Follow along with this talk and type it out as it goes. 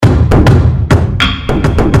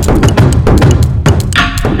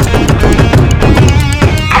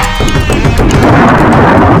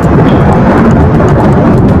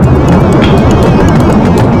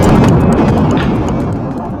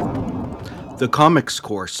The Comics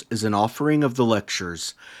Course is an offering of the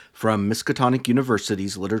lectures from Miskatonic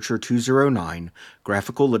University's Literature 209,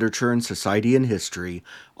 Graphical Literature and Society and History,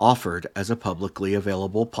 offered as a publicly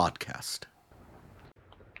available podcast.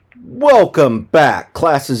 Welcome back.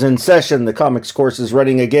 Class is in session. The Comics Course is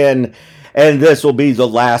running again, and this will be the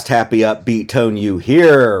last happy upbeat tone you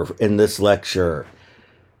hear in this lecture.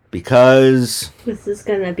 Because this is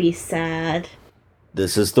gonna be sad.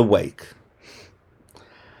 This is the wake.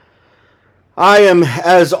 I am,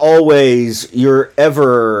 as always, your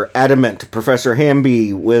ever adamant Professor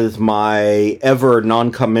Hamby with my ever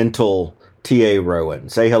non-commental T.A. Rowan.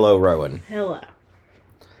 Say hello, Rowan. Hello.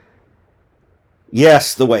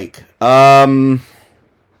 Yes, the wake. I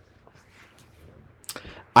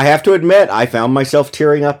have to admit, I found myself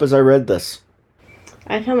tearing up as I read this.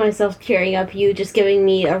 I found myself tearing up you just giving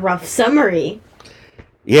me a rough summary.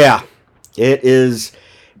 Yeah, it is.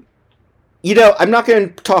 You know, I'm not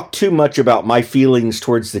going to talk too much about my feelings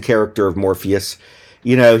towards the character of Morpheus.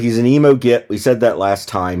 You know, he's an emo git. We said that last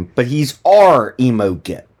time. But he's our emo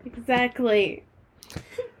git. Exactly.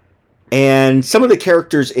 And some of the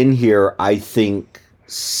characters in here, I think,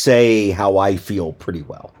 say how I feel pretty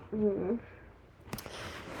well. Mm.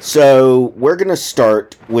 So, we're going to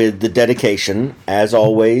start with the dedication. As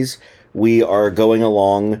always, we are going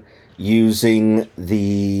along using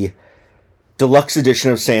the deluxe edition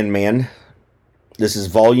of Sandman. This is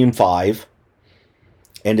Volume 5,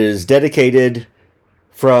 and it is dedicated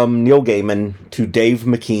from Neil Gaiman to Dave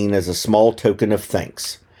McKean as a small token of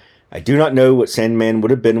thanks. I do not know what Sandman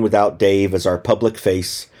would have been without Dave as our public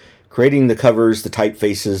face, creating the covers, the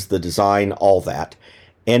typefaces, the design, all that,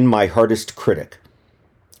 and my hardest critic.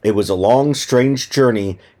 It was a long, strange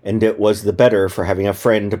journey, and it was the better for having a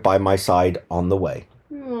friend by my side on the way.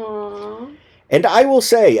 Aww. And I will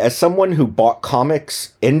say, as someone who bought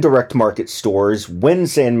comics in direct market stores when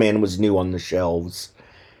Sandman was new on the shelves,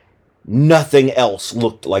 nothing else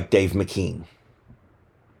looked like Dave McKean.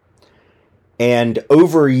 And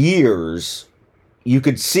over years, you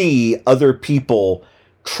could see other people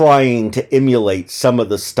trying to emulate some of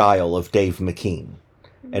the style of Dave McKean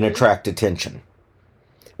and attract attention,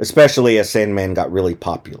 especially as Sandman got really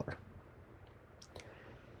popular.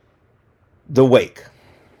 The Wake.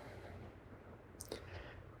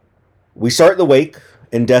 We start the wake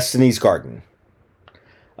in Destiny's garden.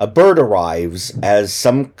 A bird arrives as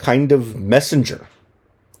some kind of messenger,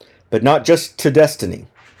 but not just to Destiny.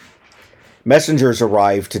 Messengers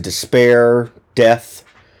arrive to despair, death,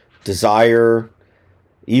 desire,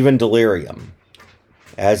 even delirium,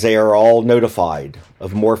 as they are all notified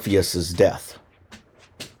of Morpheus's death.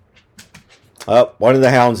 Oh, one of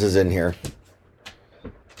the hounds is in here.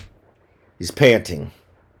 He's panting.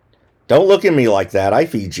 Don't look at me like that, I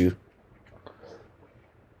feed you.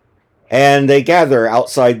 And they gather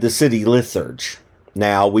outside the city Litherge.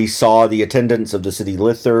 Now, we saw the attendance of the city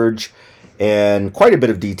Litherge in quite a bit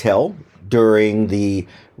of detail during the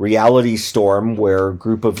reality storm where a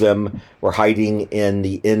group of them were hiding in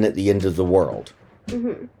the inn at the end of the world.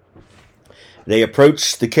 Mm-hmm. They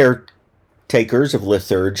approach the caretakers of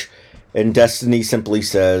Litherge, and Destiny simply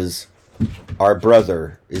says, "Our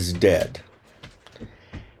brother is dead."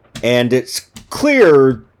 And it's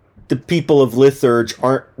clear the people of Litherge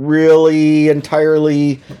aren't really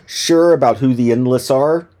entirely sure about who the Endless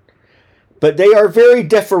are, but they are very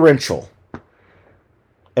deferential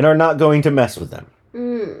and are not going to mess with them.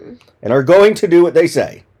 And are going to do what they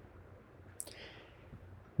say.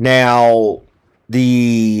 Now,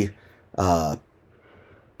 the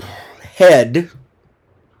head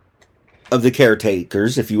of the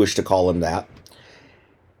caretakers, if you wish to call him that,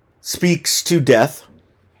 speaks to Death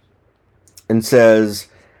and says,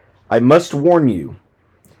 "I must warn you.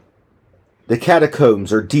 The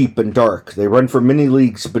catacombs are deep and dark. They run for many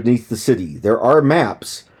leagues beneath the city. There are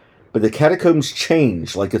maps, but the catacombs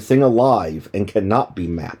change like a thing alive and cannot be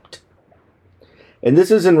mapped." And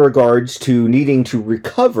this is in regards to needing to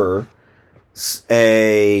recover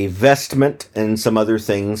a vestment and some other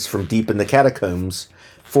things from deep in the catacombs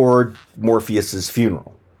for Morpheus's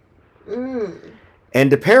funeral.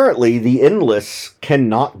 And apparently the Endless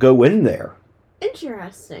cannot go in there.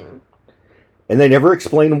 Interesting. And they never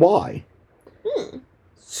explain why.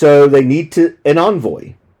 So they need an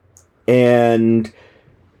envoy. And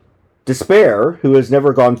Despair, who has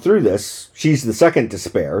never gone through this, she's the second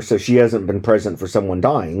Despair, so she hasn't been present for someone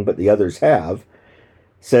dying, but the others have,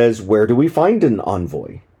 says, "Where do we find an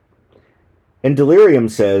envoy?" And Delirium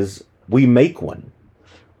says, "We make one.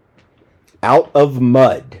 Out of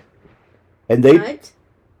mud." And they... Mud?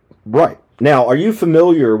 Right. Now, are you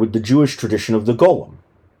familiar with the Jewish tradition of the golem?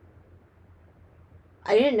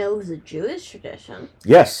 I didn't know it was a Jewish tradition.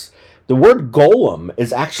 Yes. The word golem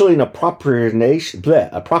is actually an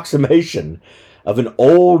approximation of an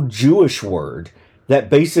old Jewish word that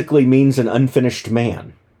basically means an unfinished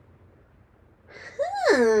man.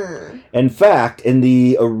 In fact, in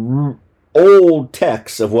the old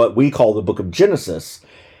text of what we call the book of Genesis,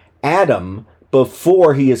 Adam,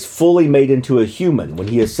 before he is fully made into a human, when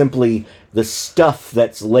he is simply the stuff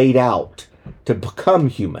that's laid out to become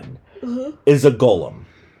human, is a golem.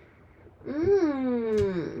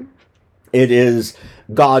 It is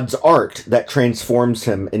God's art that transforms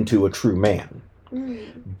him into a true man.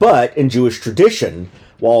 But in Jewish tradition,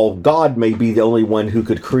 while God may be the only one who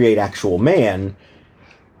could create actual man,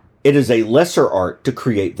 it is a lesser art to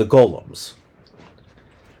create the golems.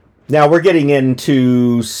 Now, we're getting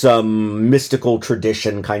into some mystical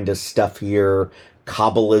tradition kind of stuff here,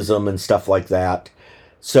 Kabbalism and stuff like that.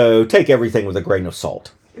 So take everything with a grain of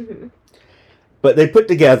salt. But they put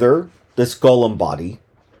together this golem body,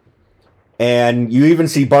 and you even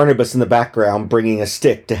see Barnabas in the background bringing a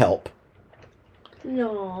stick to help.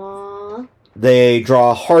 Aww. They draw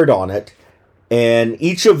a heart on it, and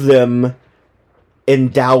each of them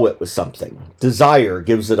endow it with something. Desire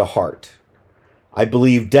gives it a heart. I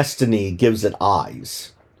believe destiny gives it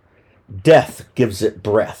eyes. Death gives it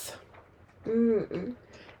breath. And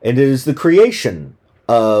it is the creation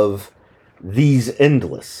of these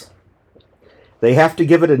endless. They have to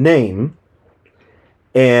give it a name,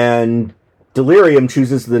 and Delirium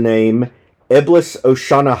chooses the name Iblis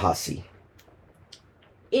Oshanahasi.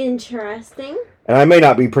 Interesting. And I may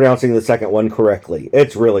not be pronouncing the second one correctly.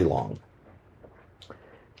 It's really long.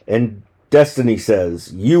 And Destiny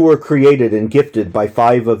says, "You were created and gifted by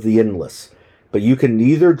 5 of the endless, but you can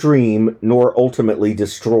neither dream nor ultimately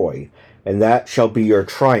destroy, and that shall be your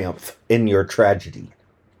triumph in your tragedy."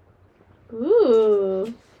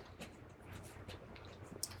 Ooh.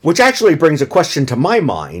 Which actually brings a question to my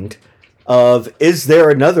mind of, is there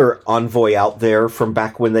another envoy out there from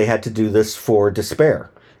back when they had to do this for Despair?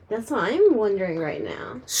 That's what I'm wondering right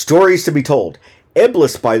now. Stories to be told.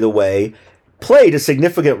 Iblis, by the way, played a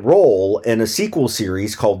significant role in a sequel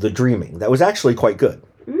series called The Dreaming. That was actually quite good.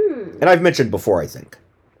 And I've mentioned before, I think.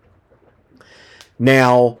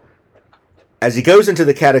 Now, as he goes into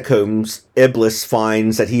the catacombs, Iblis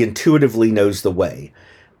finds that he intuitively knows the way.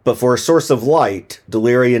 But for a source of light,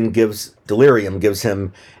 Delirium gives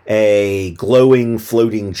him a glowing,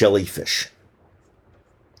 floating jellyfish.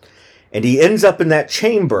 And he ends up in that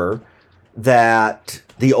chamber that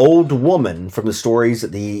the old woman from the stories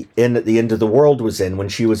at the end of the world was in when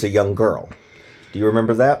she was a young girl. Do you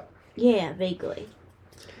remember that? Yeah, vaguely.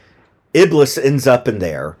 Iblis ends up in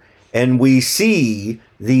there, and we see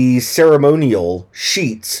these ceremonial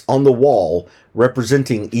sheets on the wall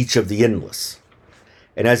representing each of the endless.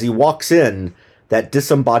 And as he walks in, that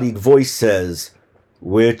disembodied voice says,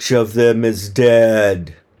 "Which of them is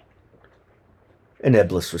dead?" And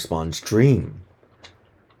Iblis responds, "Dream.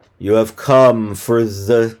 You have come for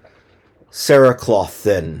the cerecloth,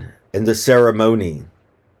 then, and the ceremony.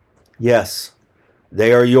 Yes,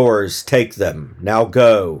 they are yours. Take them. Now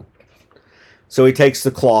go." So he takes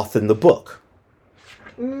the cloth and the book.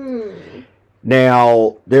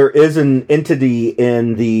 Now, there is an entity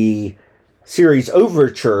in the series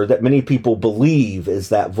Overture that many people believe is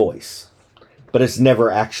that voice. But it's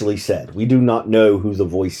never actually said. We do not know who the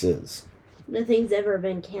voice is. Nothing's ever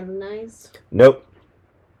been canonized? Nope.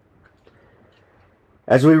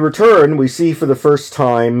 As we return, we see for the first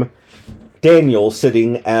time Daniel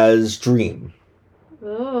sitting as Dream.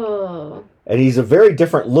 Oh. And he's a very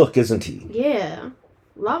different look, isn't he? Yeah.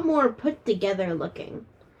 A lot more put together looking.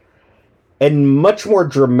 And much more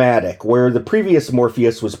dramatic, where the previous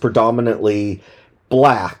Morpheus was predominantly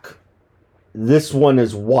black. This one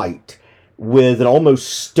is white, with an almost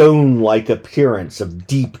stone-like appearance of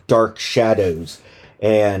deep, dark shadows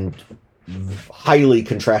and highly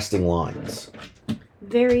contrasting lines.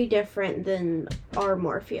 Very different than our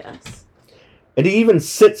Morpheus. And he even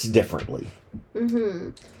sits differently.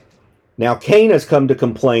 Now, Cain has come to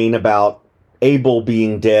complain about Abel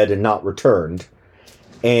being dead and not returned.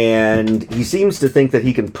 And he seems to think that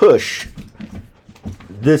he can push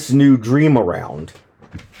this new Dream around.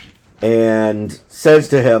 And says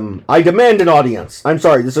to him, "I demand an audience. I'm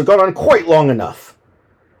sorry, this has gone on quite long enough.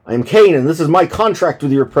 I am Cain, and this is my contract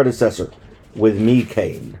with your predecessor. With me,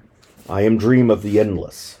 Cain. I am Dream of the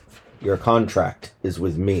Endless. Your contract is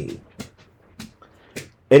with me."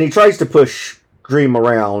 And he tries to push Dream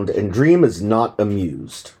around, and Dream is not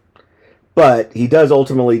amused. But he does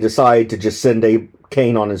ultimately decide to just send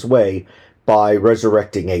Cain on his way by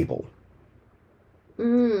resurrecting Abel.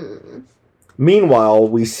 Meanwhile,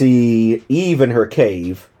 we see Eve in her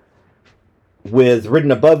cave, with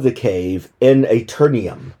written above the cave in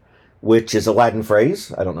Aeternium, which is a Latin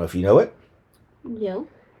phrase. I don't know if you know it. No.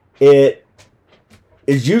 It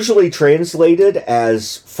is usually translated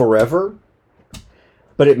as forever,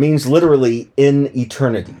 but it means literally in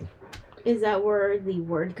eternity. Is that where the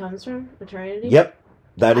word comes from? Eternity? Yep.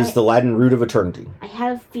 That is the Latin root of eternity. I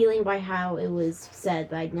had a feeling by how it was said,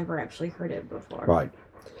 but I'd never actually heard it before. Right.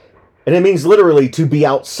 And it means literally to be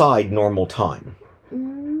outside normal time.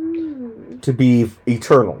 To be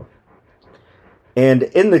eternal. And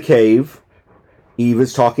in the cave, Eve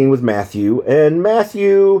is talking with Matthew, and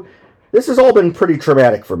Matthew, this has all been pretty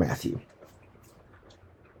traumatic for Matthew.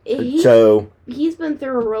 He's been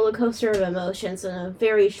through a roller coaster of emotions in a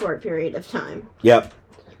very short period of time. Yep.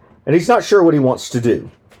 And he's not sure what he wants to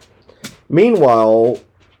do. Meanwhile,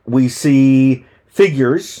 we see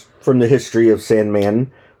figures from the history of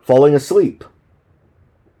Sandman falling asleep.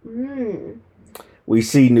 We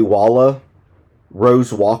see Nuala,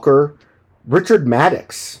 Rose Walker, Richard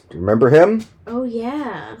Maddox. Do you remember him? Oh,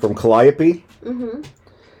 yeah. From Calliope?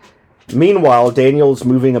 Meanwhile, Daniel's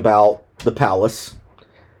moving about the palace,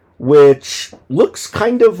 which looks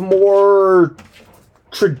kind of more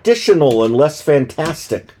traditional and less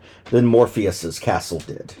fantastic than Morpheus's castle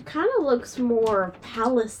did. It kind of looks more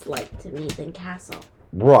palace-like to me than castle.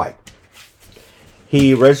 Right.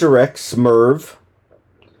 He resurrects Merv,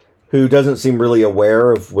 who doesn't seem really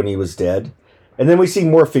aware of when he was dead. And then we see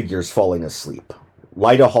more figures falling asleep.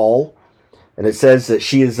 Lyda Hall, and it says that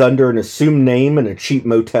she is under an assumed name in a cheap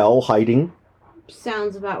motel hiding.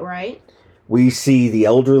 Sounds about right. We see the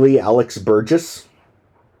elderly Alex Burgess.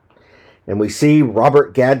 And we see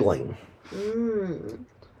Robert Gadling.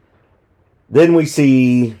 Then we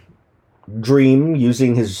see Dream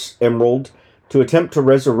using his emerald to attempt to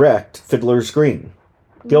resurrect Fiddler's Green,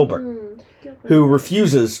 Gilbert, who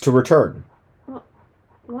refuses to return.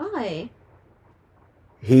 Why?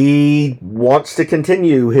 He wants to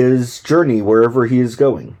continue his journey wherever he is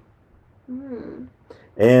going.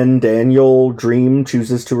 And Daniel Dream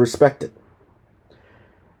chooses to respect it.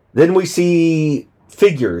 Then we see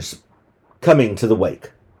figures coming to the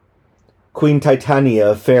wake. Queen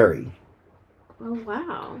Titania Fairy. Oh,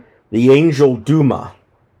 wow. The angel Duma,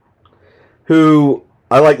 who,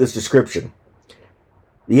 I like this description.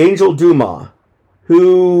 The angel Duma,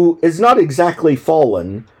 who is not exactly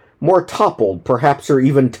fallen, more toppled, perhaps, or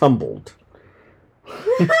even tumbled.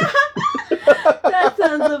 That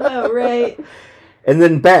sounds about right. And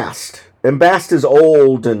then Bast. And Bast is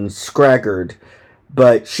old and scraggered,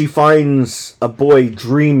 but she finds a boy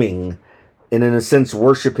dreaming and, in a sense,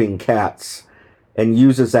 worshipping cats, and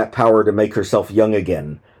uses that power to make herself young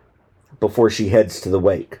again before she heads to the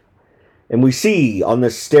wake. And we see on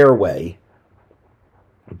this stairway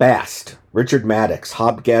Bast, Richard Maddox,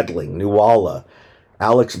 Hob Gadling, Nuala,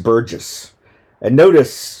 Alex Burgess. And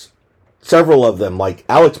notice several of them, like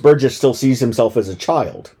Alex Burgess still sees himself as a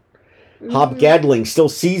child. Hob Gadling still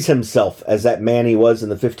sees himself as that man he was in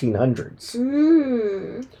the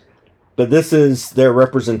 1500s. But this is their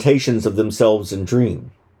representations of themselves in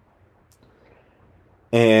Dream.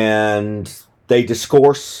 And they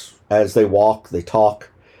discourse as they walk, they talk.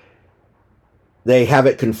 They have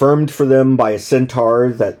it confirmed for them by a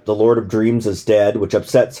centaur that the Lord of Dreams is dead, which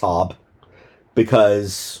upsets Hob,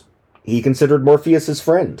 because he considered Morpheus his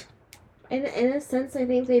friend. In a sense, I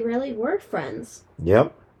think they really were friends.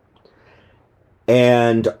 Yep.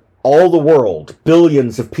 And all the world,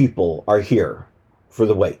 billions of people, are here for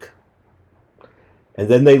the wake. And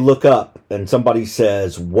then they look up and somebody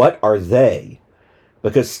says, "What are they?"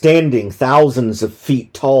 Because standing thousands of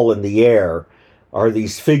feet tall in the air are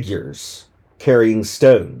these figures carrying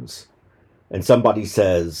stones. And somebody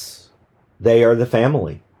says, "They are the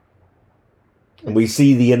family." And we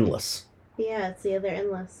see the endless. Yeah, it's the other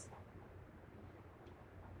endless.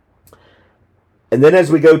 And then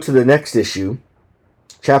as we go to the next issue,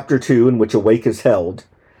 Chapter 2, in which a wake is held,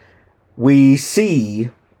 we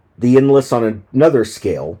see the endless on another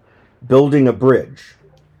scale building a bridge.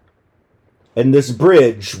 And this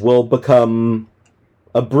bridge will become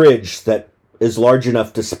a bridge that is large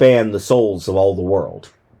enough to span the souls of all the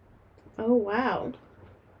world. Oh, wow.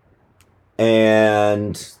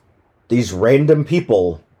 And these random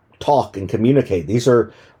people talk and communicate. These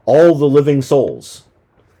are all the living souls.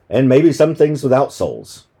 And maybe some things without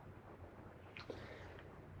souls.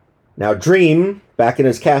 Now, Dream, back in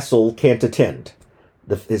his castle, can't attend.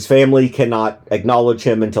 His family cannot acknowledge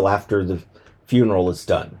him until after the funeral is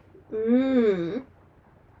done.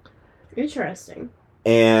 Interesting.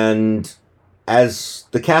 And as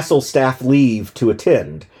the castle staff leave to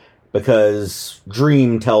attend, because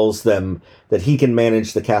Dream tells them that he can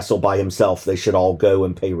manage the castle by himself, they should all go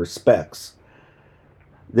and pay respects.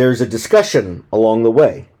 there's a discussion along the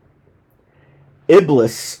way.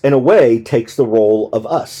 Iblis, in a way, takes the role of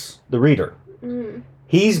us, the reader. Mm.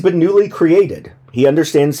 He's been newly created. He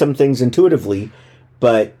understands some things intuitively,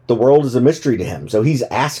 but the world is a mystery to him. So he's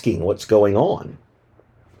asking what's going on.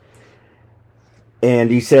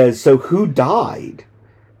 And he says, so who died?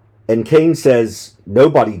 And Cain says,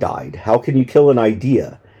 nobody died. How can you kill an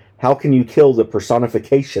idea? How can you kill the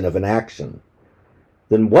personification of an action?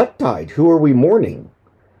 Then what died? Who are we mourning?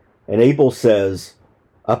 And Abel says,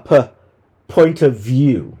 a point of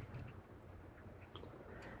view.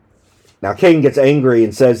 Now Cain gets angry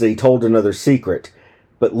and says that he told another secret,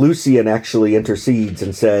 but Lucian actually intercedes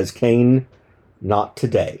and says, Cain, not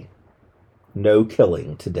today. No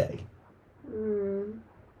killing today.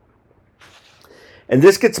 And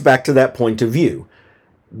this gets back to that point of view.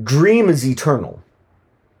 Dream is eternal.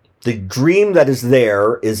 The dream that is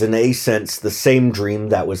there is, in a sense, the same dream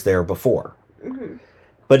that was there before. Mm-hmm.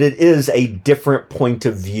 But it is a different point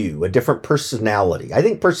of view, a different personality. I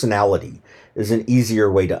think personality is an easier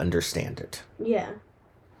way to understand it. Yeah.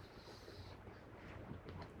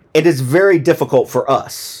 It is very difficult for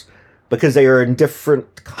us because they are a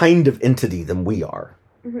different kind of entity than we are.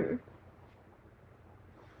 Mm-hmm.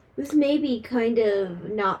 This may be kind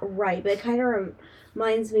of not right, but it kind of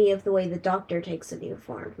reminds me of the way the Doctor takes a new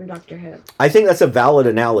form from Doctor Who. I think that's a valid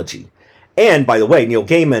analogy. And, by the way, Neil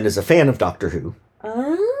Gaiman is a fan of Doctor Who.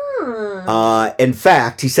 Ah. In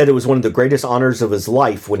fact, he said it was one of the greatest honors of his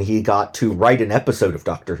life when he got to write an episode of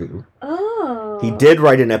Doctor Who. Oh. He did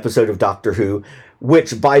write an episode of Doctor Who,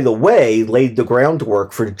 which, by the way, laid the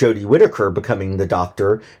groundwork for Jodie Whittaker becoming the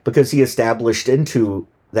Doctor, because he established into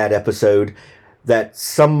that episode that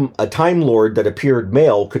a Time Lord that appeared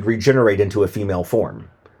male could regenerate into a female form.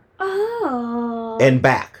 Oh. And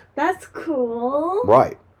back. That's cool.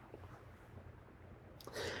 Right.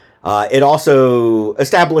 It also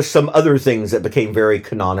established some other things that became very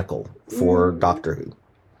canonical for Doctor Who.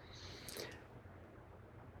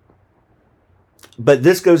 But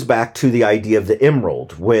this goes back to the idea of the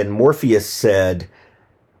emerald, when Morpheus said,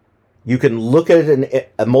 you can look at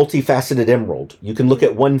a multifaceted emerald. You can look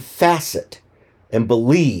at one facet and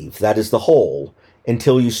believe that is the whole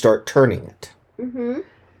until you start turning it. Mm-hmm.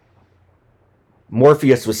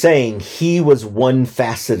 Morpheus was saying he was one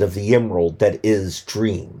facet of the emerald that is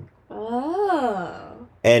dream. Oh.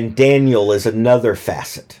 And Daniel is another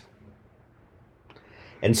facet.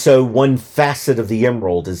 And so one facet of the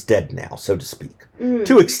emerald is dead now, so to speak. Mm.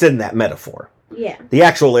 To extend that metaphor. Yeah. The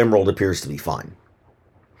actual emerald appears to be fine.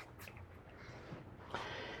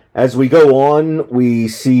 As we go on, we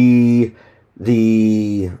see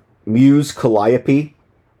the muse Calliope,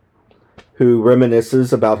 who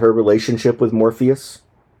reminisces about her relationship with Morpheus.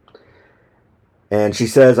 And she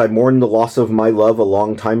says, I mourned the loss of my love a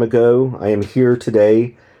long time ago. I am here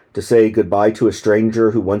today to say goodbye to a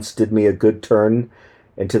stranger who once did me a good turn,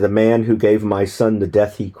 and to the man who gave my son the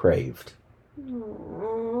death he craved.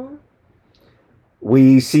 Aww.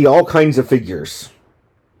 We see all kinds of figures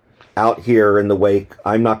out here in the wake.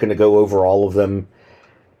 I'm not going to go over all of them,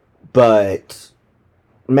 but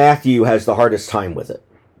Matthew has the hardest time with it.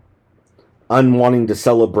 Unwanting to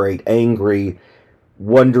celebrate, angry,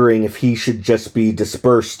 wondering if he should just be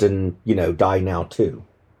dispersed and, die now too.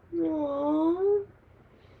 Aww.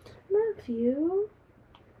 Matthew.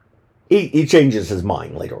 He changes his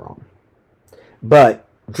mind later on. But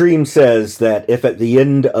Dream says that if at the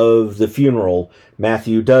end of the funeral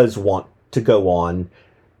Matthew does want to go on,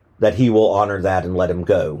 that he will honor that and let him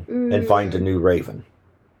go and find a new Raven.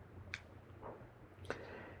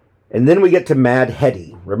 And then we get to Mad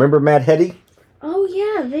Hetty. Remember Mad Hetty? Oh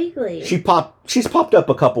yeah, vaguely. She's popped up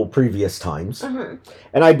a couple previous times. Uh-huh.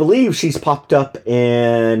 And I believe she's popped up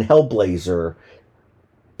in Hellblazer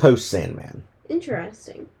post Sandman.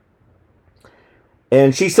 Interesting.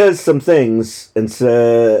 And she says some things, and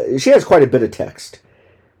she has quite a bit of text.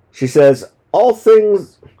 She says, all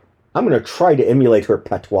things... I'm going to try to emulate her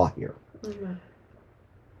patois here. Uh-huh.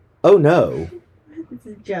 Oh no. It's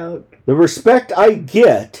a joke. The respect I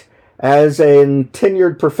get as a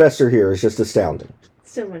tenured professor here is just astounding.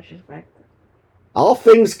 So much respect. All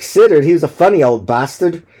things considered, he was a funny old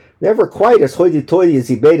bastard. Never quite as hoity-toity as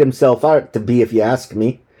he made himself out to be, if you ask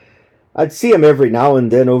me. I'd see him every now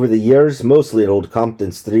and then over the years, mostly at Old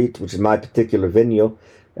Compton Street, which is my particular venue,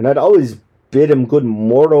 and I'd always bid him good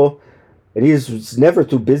morrow, and he was never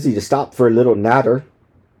too busy to stop for a little natter.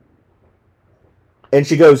 And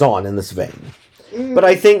she goes on in this vein. But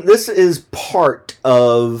I think this is part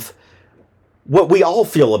of what we all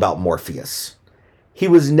feel about Morpheus. He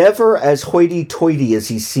was never as hoity-toity as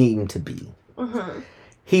he seemed to be. Uh-huh.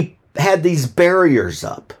 He had these barriers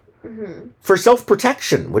up. for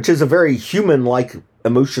self-protection, which is a very human-like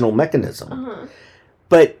emotional mechanism. Uh-huh.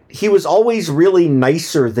 But he was always really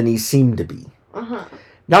nicer than he seemed to be. Uh-huh.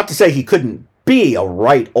 Not to say he couldn't be a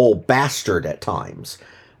right old bastard at times.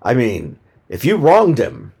 I mean, if you wronged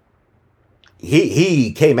him,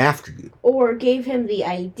 he came after you. Or gave him the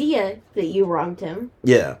idea that you wronged him.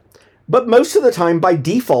 Yeah. But most of the time, by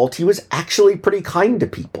default, he was actually pretty kind to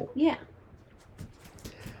people. Yeah.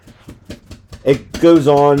 It goes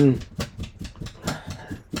on...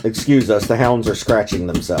 Excuse us, the hounds are scratching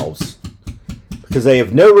themselves. Because they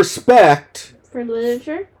have no respect... For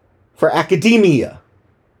literature? For academia.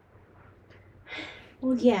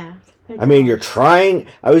 Well, yeah. I mean, you're trying...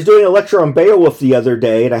 I was doing a lecture on Beowulf the other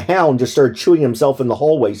day, and a hound just started chewing himself in the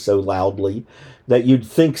hallway so loudly that you'd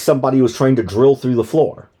think somebody was trying to drill through the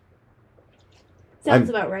floor. Sounds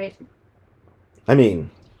about right. I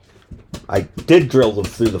mean, I did drill them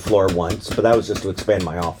through the floor once, but that was just to expand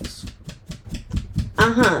my office.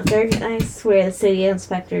 Uh-huh. I swear the city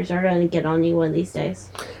inspectors are going to get on you one of these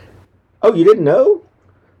days. Oh, you didn't know?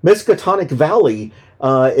 Miskatonic Valley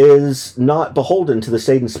is not beholden to the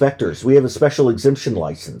state inspectors. We have a special exemption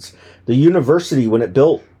license. The university, when it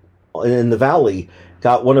built in the valley,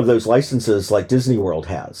 got one of those licenses like Disney World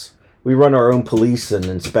has. We run our own police and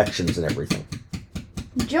inspections and everything.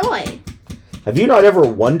 Joy. Have you not ever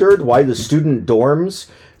wondered why the student dorms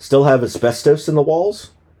still have asbestos in the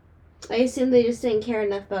walls? I assume they just didn't care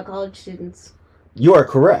enough about college students. You are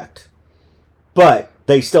correct. But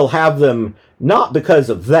they still have them not because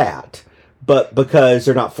of that, but because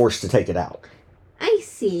they're not forced to take it out. I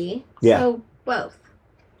see. Yeah. So, both.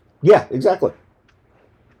 Yeah, exactly.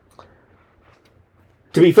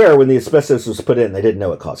 To be fair, when the asbestos was put in, they didn't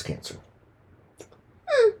know it caused cancer.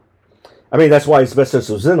 I mean, that's why asbestos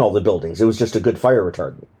was in all the buildings. It was just a good fire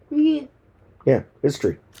retardant. Yeah. Yeah,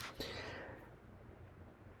 history.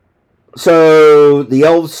 So, the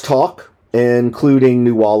elves talk, including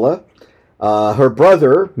Nuala. Her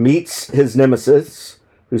brother meets his nemesis,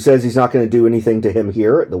 who says he's not going to do anything to him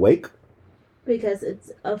here at the wake. Because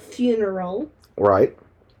it's a funeral. Right.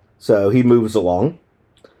 So, he moves along.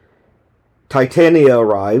 Titania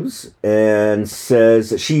arrives and says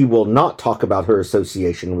that she will not talk about her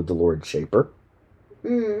association with the Lord Shaper.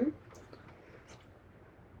 Mm.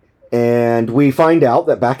 And we find out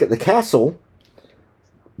that back at the castle,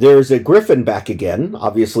 there's a griffin back again.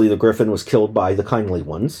 Obviously, the griffin was killed by the kindly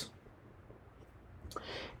ones.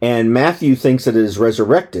 And Matthew thinks it is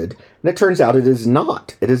resurrected, and it turns out it is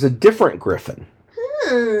not. It is a different griffin.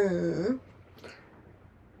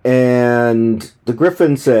 And the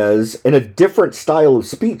griffin says, in a different style of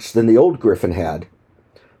speech than the old griffin had,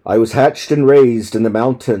 I was hatched and raised in the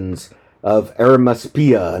mountains of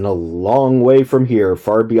Arimaspia, and a long way from here,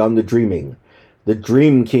 far beyond the dreaming. The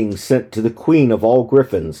Dream King sent to the queen of all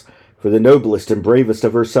griffins for the noblest and bravest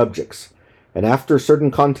of her subjects, and after certain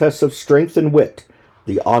contests of strength and wit,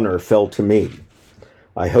 the honor fell to me.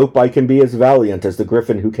 I hope I can be as valiant as the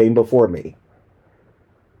griffin who came before me.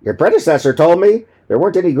 Your predecessor told me there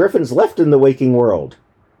weren't any griffins left in the waking world.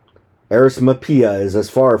 Arimaspia is as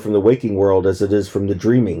far from the waking world as it is from the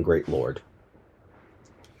dreaming, great lord.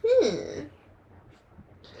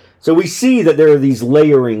 So we see that there are these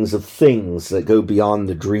layerings of things that go beyond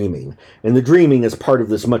the dreaming. And the dreaming is part of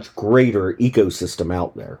this much greater ecosystem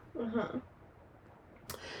out there. Uh-huh.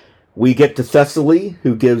 We get to Thessaly,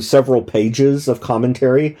 who gives several pages of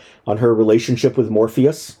commentary on her relationship with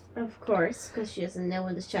Morpheus. Of course, because she doesn't know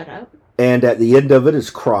when to shut up. And at the end of it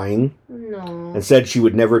is crying. No. And said she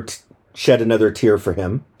would never shed another tear for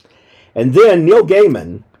him. And then Neil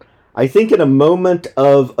Gaiman, I think in a moment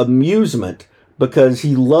of amusement, because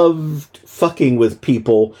he loved fucking with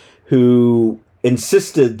people who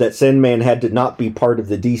insisted that Sandman had to not be part of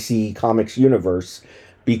the DC Comics universe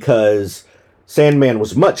because Sandman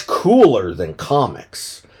was much cooler than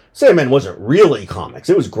comics. Sandman wasn't really comics.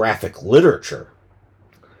 It was graphic literature.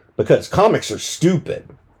 Because comics are stupid.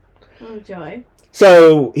 Oh, joy.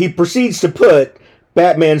 So he proceeds to put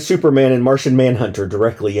Batman, Superman, and Martian Manhunter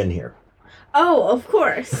directly in here. Oh, of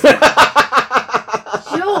course.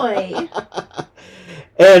 Joy.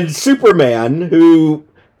 And Superman, who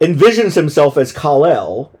envisions himself as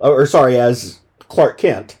as Clark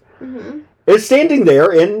Kent, is standing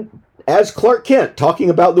there as Clark Kent, talking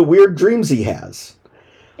about the weird dreams he has.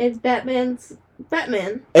 It's Batman's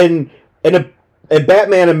Batman. And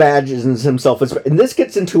Batman imagines himself as... And this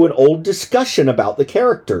gets into an old discussion about the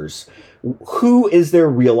characters. Who is their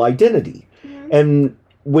real identity? Mm-hmm. And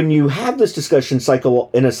when you have this discussion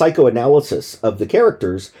in a psychoanalysis of the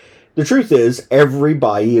characters, the truth is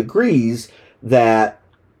everybody agrees that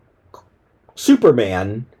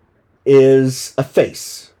Superman is a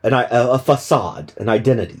face, a facade, an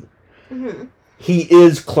identity. Mm-hmm. He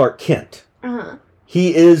is Clark Kent. Uh-huh.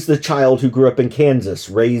 He is the child who grew up in Kansas,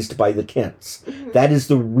 raised by the Kents. Mm-hmm. That is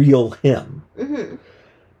the real him.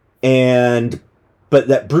 Mm-hmm. But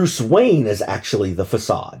that Bruce Wayne is actually the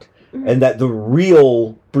facade. Mm-hmm. And that the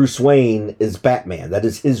real Bruce Wayne is Batman. That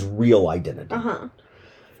is his real identity. Uh-huh.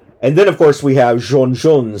 And then, of course, we have J'onn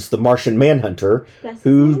J'onzz, the Martian Manhunter. That's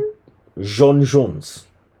who J'onn J'onzz.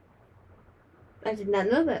 I did not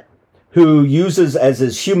know that. Who uses as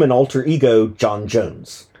his human alter ego John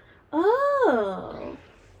Jones. Oh.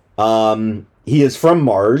 He is from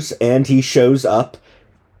Mars, and he shows up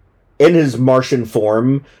in his Martian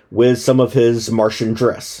form with some of his Martian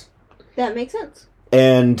dress. That makes sense.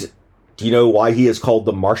 And do you know why he is called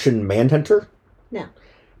the Martian Manhunter? No.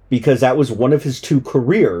 Because that was one of his 2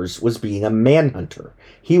 careers, was being a manhunter.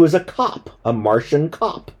 He was a cop, a Martian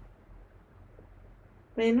cop.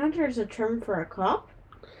 Manhunter is a term for a cop?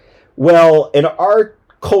 Well, in our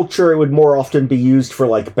culture, it would more often be used for,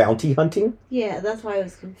 like, bounty hunting. Yeah, that's why I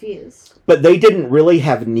was confused. But they didn't really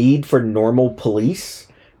have need for normal police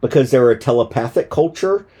because they were a telepathic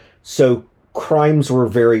culture, so crimes were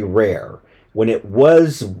very rare. When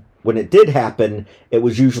it did happen, it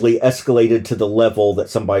was usually escalated to the level that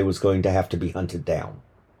somebody was going to have to be hunted down.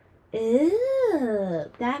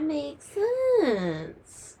 Ew, that makes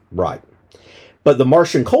sense. Right. But the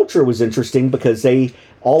Martian culture was interesting because they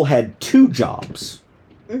all had 2 jobs.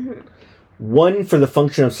 Mm-hmm. One for the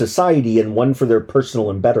function of society and one for their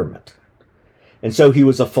personal betterment. And so he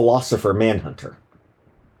was a philosopher manhunter.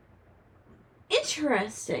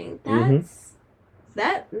 Interesting.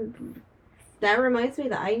 That reminds me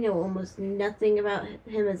that I know almost nothing about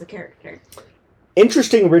him as a character.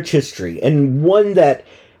 Interesting, rich history, and one that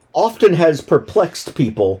often has perplexed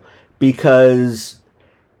people because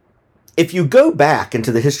if you go back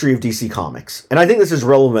into the history of DC Comics, and I think this is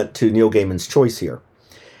relevant to Neil Gaiman's choice here,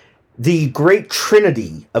 the great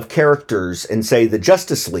trinity of characters in, say, the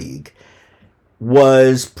Justice League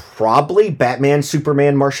was probably Batman,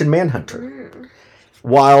 Superman, Martian Manhunter. Mm.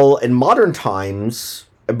 While in modern times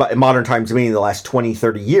meaning the last 20,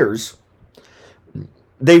 30 years,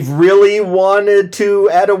 they've really wanted to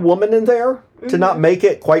add a woman in there to not make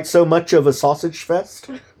it quite so much of a sausage fest.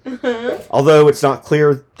 Although it's not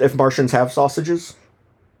clear if Martians have sausages.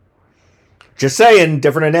 Just saying,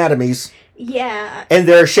 different anatomies. Yeah. And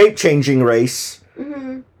they're a shape-changing race.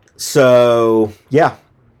 Mm-hmm. So, yeah.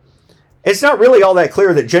 It's not really all that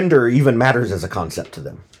clear that gender even matters as a concept to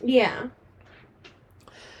them. Yeah.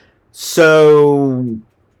 So,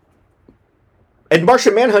 and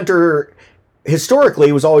Martian Manhunter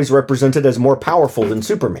historically was always represented as more powerful than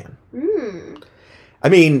Superman. Mm. I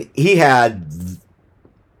mean, he had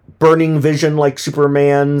burning vision like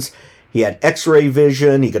Superman's. He had X-ray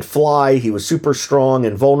vision. He could fly. He was super strong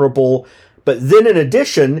and vulnerable. But then in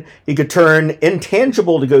addition, he could turn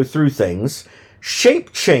intangible to go through things,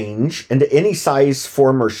 shape change into any size,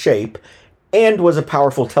 form, or shape, and was a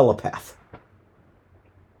powerful telepath.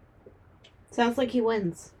 Sounds like he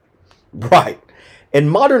wins. Right. In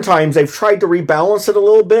modern times, they've tried to rebalance it a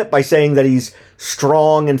little bit by saying that he's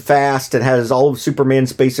strong and fast and has all of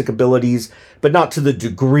Superman's basic abilities, but not to the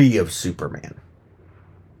degree of Superman.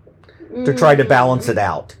 To try to balance it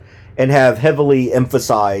out and have heavily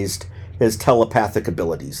emphasized his telepathic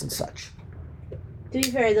abilities and such. To be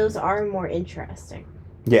fair, those are more interesting.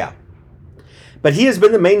 Yeah. But he has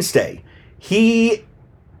been the mainstay.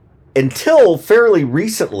 Until fairly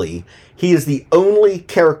recently, he is the only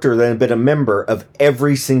character that has been a member of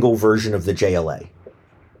every single version of the JLA.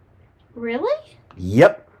 Really?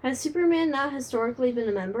 Yep. Has Superman not historically been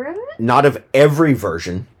a member of it? Not of every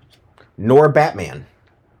version, nor Batman.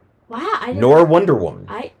 Wow. Nor Wonder Woman.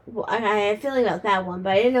 I had a feeling about that one,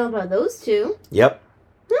 but I didn't know about those 2. Yep.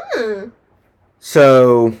 Hmm.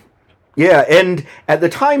 So, yeah, and at the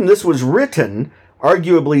time this was written,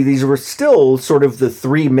 arguably these were still sort of the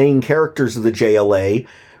 3 main characters of the JLA.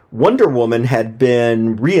 Wonder Woman had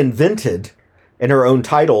been reinvented in her own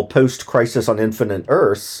title post Crisis on Infinite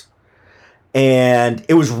Earths, and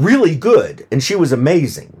it was really good, and she was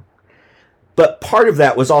amazing. But part of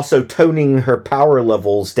that was also toning her power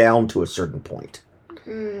levels down to a certain point.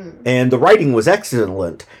 Mm. And the writing was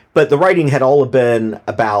excellent, but the writing had all been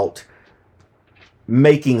about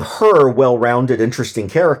making her a well-rounded, interesting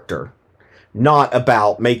character, not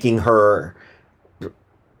about making her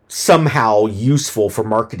somehow useful for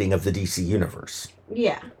marketing of the DC universe.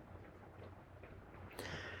 Yeah.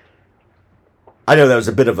 I know that was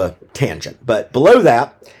a bit of a tangent, but below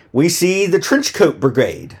that, we see the Trenchcoat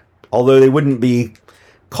Brigade. Although they wouldn't be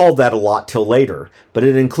called that a lot till later, but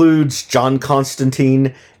it includes John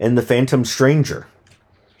Constantine and the Phantom Stranger.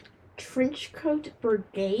 Trenchcoat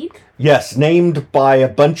Brigade? Yes, named by a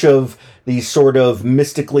bunch of these sort of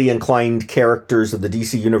mystically inclined characters of the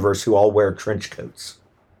DC universe who all wear trench coats.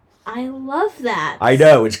 I love that. I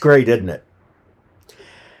know, it's great, isn't it?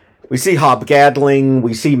 We see Hobgadling,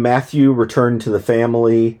 we see Matthew return to the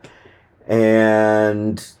family,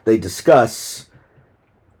 and they discuss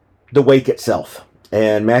the wake itself.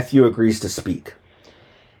 And Matthew agrees to speak.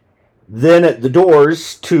 Then at the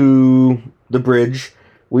doors to the bridge,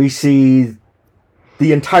 we see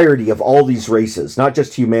the entirety of all these races, not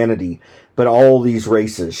just humanity, but all these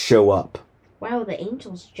races show up. Wow, the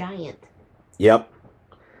angel's giant. Yep.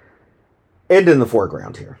 And in the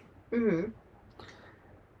foreground here. Mm-hmm.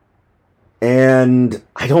 And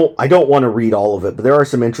I don't want to read all of it, but there are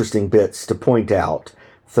some interesting bits to point out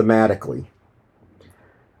thematically.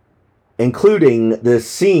 Including this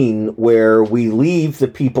scene where we leave the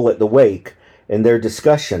people at the wake and their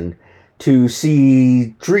discussion to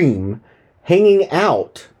see Dream hanging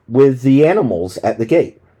out with the animals at the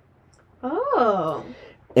gate. Oh.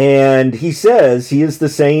 And he says he is the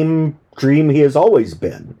same Dream he has always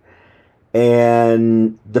been.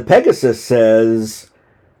 And the Pegasus says,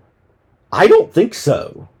 I don't think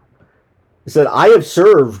so. He said, I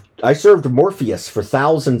served Morpheus for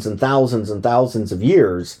thousands and thousands and thousands of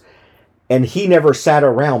years, and he never sat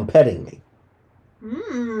around petting me.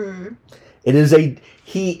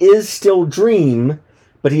 He is still Dream,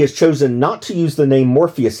 but he has chosen not to use the name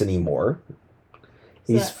Morpheus anymore.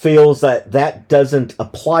 He feels that doesn't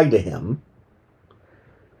apply to him,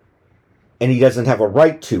 and he doesn't have a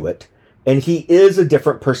right to it. And he is a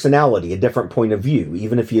different personality, a different point of view,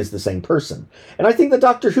 even if he is the same person. And I think the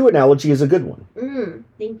Doctor Who analogy is a good one.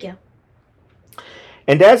 Thank you.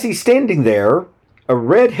 And as he's standing there, a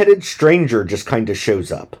red-headed stranger just kind of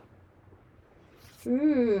shows up.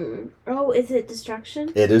 Oh, is it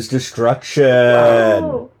Destruction? It is Destruction.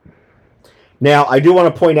 Oh. Now, I do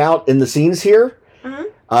want to point out in the scenes here,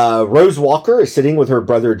 Rose Walker is sitting with her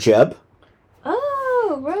brother Jeb.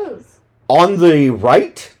 Oh, Rose. On the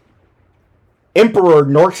right, Emperor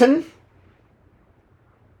Norton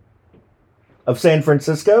of San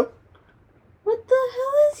Francisco. What the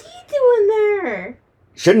hell is he doing there?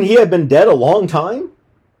 Shouldn't he have been dead a long time?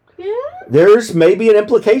 Yeah? There's maybe an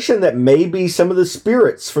implication that maybe some of the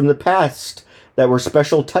spirits from the past that were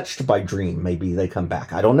special touched by Dream, maybe they come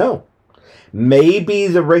back. I don't know. Maybe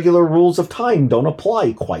the regular rules of time don't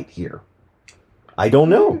apply quite here. I don't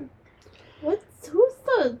know. Who's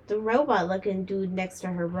the robot-looking dude next to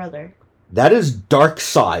her brother? That is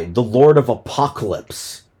Darkseid, the Lord of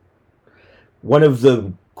Apocalypse. One of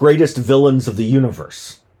the greatest villains of the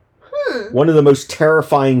universe. One of the most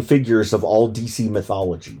terrifying figures of all DC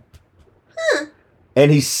mythology.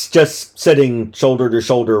 And he's just sitting shoulder to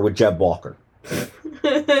shoulder with Jeb Walker.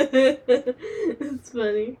 It's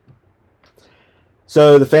funny.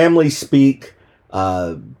 So the family speak.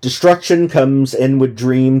 Destruction comes in with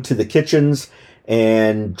Dream to the kitchens,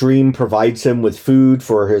 and Dream provides him with food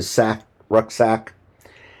for his rucksack.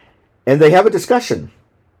 And they have a discussion.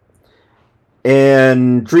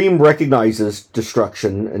 And Dream recognizes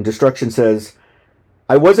Destruction, and Destruction says,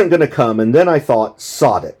 I wasn't going to come, and then I thought,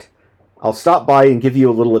 sod it. I'll stop by and give you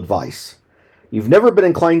a little advice. You've never been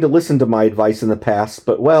inclined to listen to my advice in the past,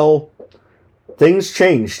 but, well, things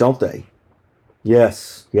change, don't they?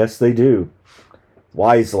 Yes, they do.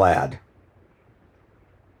 Wise lad.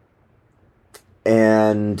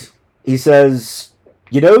 And he says,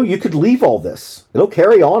 you could leave all this. It'll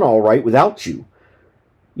carry on all right without you.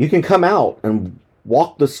 You can come out and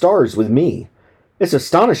walk the stars with me. It's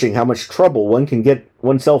astonishing how much trouble one can get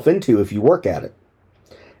oneself into if you work at it.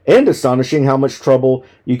 And astonishing how much trouble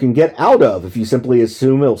you can get out of if you simply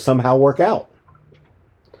assume it'll somehow work out.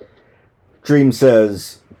 Dream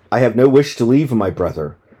says, I have no wish to leave, my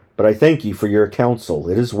brother, but I thank you for your counsel.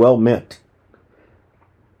 It is well meant.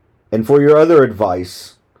 And for your other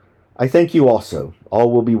advice, I thank you also.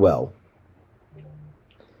 All will be well.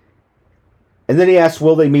 And then he asks,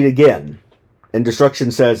 will they meet again? And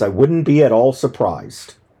Destruction says, I wouldn't be at all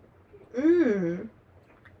surprised.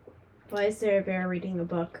 Why is there a bear reading a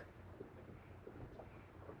book?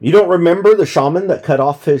 You don't remember the shaman that cut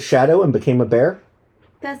off his shadow and became a bear?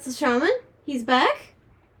 That's the shaman? He's back?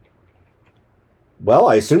 Well,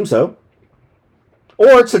 I assume so.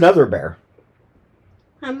 Or it's another bear.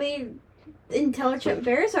 How many intelligent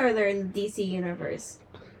bears are there in the DC universe?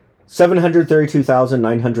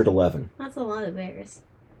 732,911. That's a lot of bears.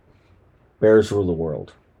 Bears rule the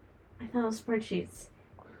world. I thought it was spreadsheets.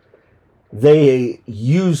 They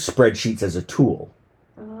use spreadsheets as a tool.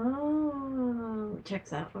 Oh.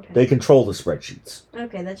 checks out. Okay. They control the spreadsheets.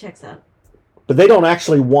 Okay, that checks out. But they don't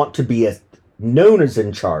actually want to be known as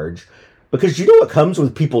in charge, because you know what comes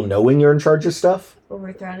with people knowing you're in charge of stuff?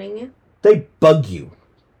 Overthrowing you? They bug you.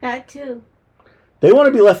 That too. They want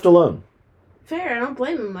to be left alone. Fair, I don't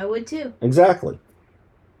blame them. I would too. Exactly.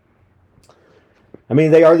 I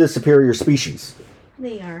mean, they are the superior species.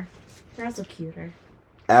 They are. They're also cuter.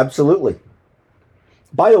 Absolutely.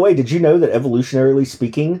 By the way, did you know that evolutionarily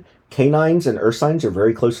speaking, canines and ursines are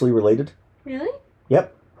very closely related? Really?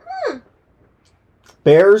 Yep.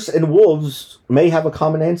 Bears and wolves may have a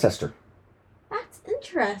common ancestor. That's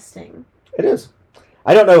interesting. It is.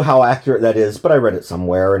 I don't know how accurate that is, but I read it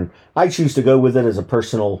somewhere, and I choose to go with it as a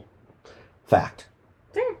personal fact.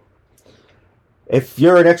 Fair. If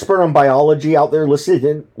you're an expert on biology out there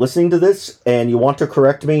listening to this, and you want to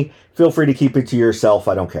correct me, feel free to keep it to yourself.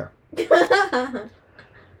 I don't care.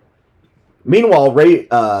 Meanwhile,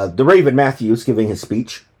 the Raven Matthews giving his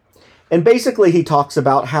speech, and basically he talks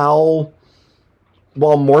about how,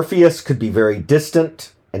 while Morpheus could be very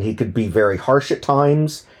distant and he could be very harsh at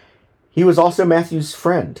times, he was also Matthew's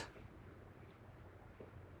friend.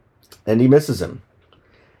 And he misses him.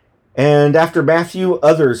 And after Matthew,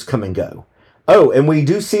 others come and go. Oh, and we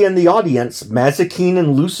do see in the audience Mazikeen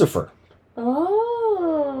and Lucifer.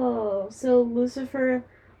 Oh, so Lucifer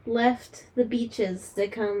left the beaches to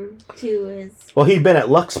come to his... Well, he'd been at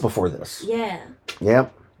Lux before this. Yeah.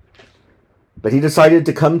 Yep. But he decided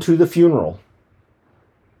to come to the funeral.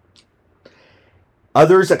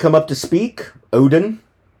 Others that come up to speak, Odin,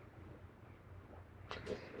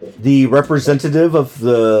 the representative of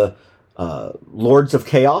the Lords of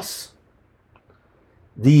Chaos,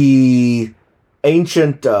 the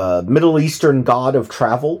ancient Middle Eastern god of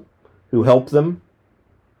travel, who helped them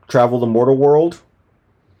travel the mortal world,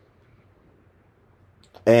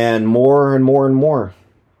 and more and more and more.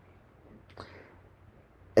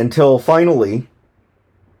 Until finally,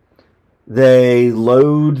 they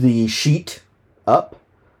load the sheet up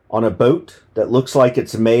on a boat that looks like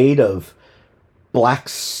it's made of black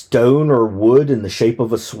stone or wood in the shape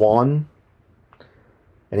of a swan.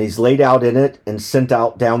 And he's laid out in it and sent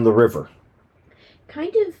out down the river.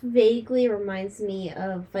 Kind of vaguely reminds me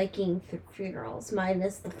of Viking funerals,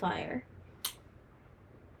 minus the fire.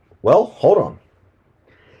 Well, hold on.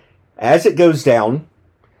 As it goes down,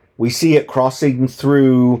 we see it crossing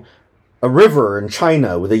through a river in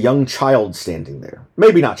China with a young child standing there.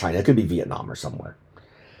 Maybe not China, it could be Vietnam or somewhere.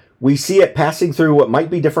 We see it passing through what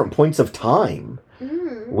might be different points of time.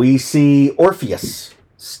 We see Orpheus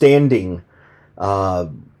standing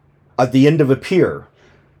at the end of a pier.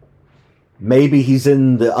 Maybe he's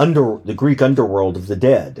in the Greek underworld of the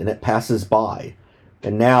dead, and it passes by,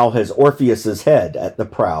 and now has Orpheus's head at the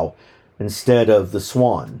prow instead of the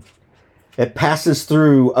swan. It passes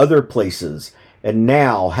through other places, and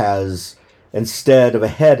now has, instead of a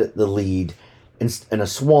head at the lead and a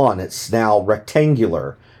swan, it's now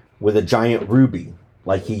rectangular with a giant ruby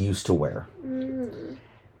like he used to wear.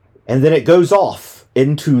 And then it goes off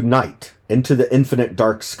into night, into the infinite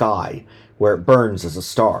dark sky, where it burns as a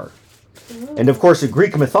star. And of course, in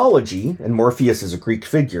Greek mythology, and Morpheus is a Greek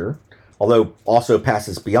figure, although also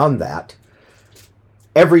passes beyond that,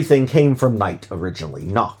 everything came from night originally,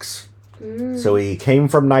 Nox. So he came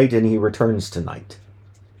from night and he returns to night.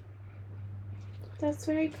 That's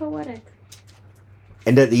very poetic.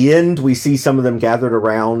 And at the end, we see some of them gathered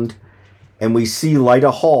around, and we see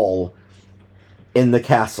Lyta Hall in the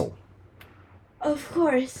castle. Of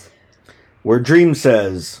course. Where Dream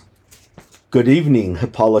says, "Good evening,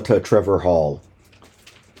 Hippolyta Trevor Hall."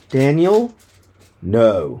 "Daniel?"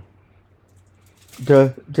 "No."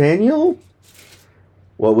 "Daniel?"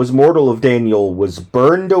 "What was mortal of Daniel was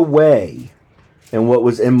burned away, and what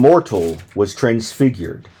was immortal was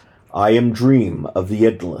transfigured. I am Dream of the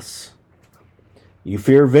Endless." "You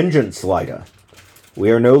fear vengeance, Lyta.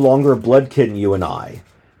 We are no longer bloodkin, you and I.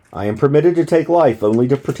 I am permitted to take life only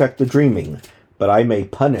to protect the dreaming, but I may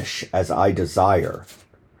punish as I desire."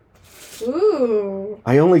 Ooh.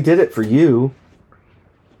 "I only did it for you.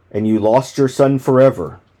 And you lost your son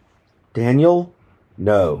forever." "Daniel?"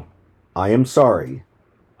 "No. I am sorry.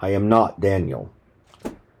 I am not Daniel."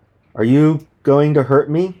 "Are you going to hurt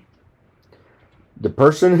me?" "The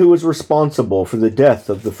person who was responsible for the death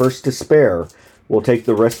of the first despair will take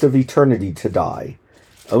the rest of eternity to die.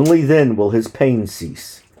 Only then will his pain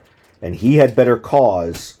cease. And he had better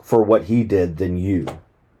cause for what he did than you."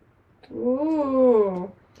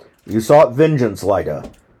 Ooh. "You sought vengeance, Lyta,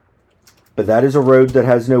 but that is a road that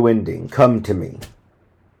has no ending. Come to me."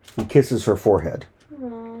 He kisses her forehead.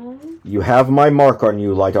 Aww. "You have my mark on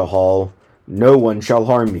you, Lyta Hall. No one shall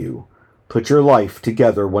harm you. Put your life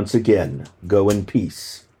together once again. Go in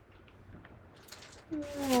peace.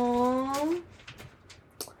 Aww.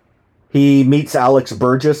 He meets Alex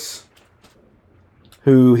Burgess,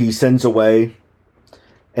 who he sends away,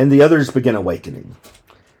 and the others begin awakening.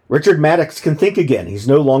 Richard Maddox can think again. He's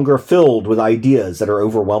no longer filled with ideas that are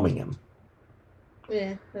overwhelming him.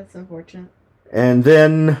 Yeah, that's unfortunate. And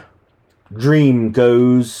then Dream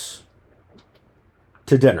goes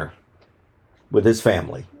to dinner with his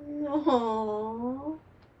family. Aww.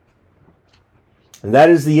 And that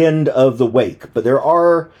is the end of the Wake. But there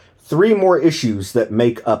are 3 more issues that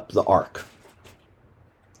make up the arc.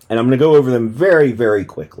 And I'm going to go over them very, very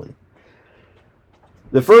quickly.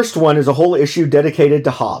 The first one is a whole issue dedicated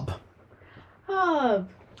to Hob. Hob.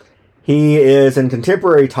 He is in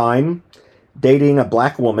contemporary time dating a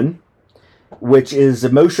black woman, which is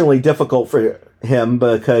emotionally difficult for him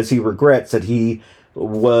because he regrets that he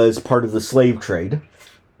was part of the slave trade.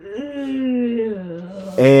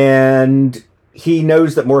 And he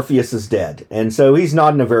knows that Morpheus is dead, and so he's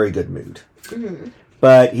not in a very good mood. Mm-hmm.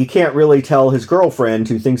 But he can't really tell his girlfriend,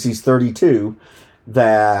 who thinks he's 32,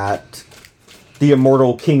 that the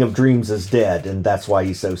immortal King of Dreams is dead, and that's why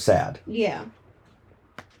he's so sad. Yeah.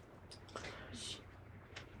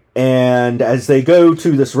 And as they go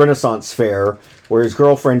to this Renaissance fair, where his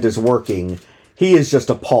girlfriend is working, he is just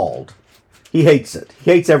appalled. He hates it.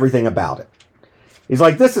 He hates everything about it. He's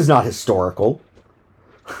like, this is not historical.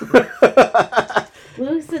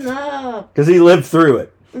 Loosen up. Because he lived through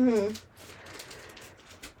it. Mm-hmm.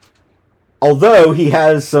 Although he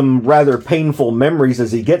has some rather painful memories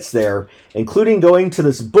as he gets there, including going to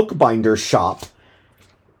this bookbinder shop.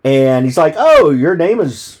 And he's like, oh, your name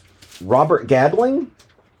is Robert Gadling?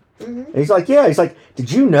 Mm-hmm. And he's like, yeah. He's like,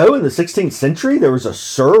 did you know in the 16th century there was a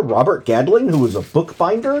Sir Robert Gadling who was a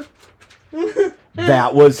bookbinder?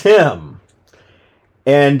 That was him.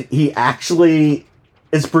 And he actually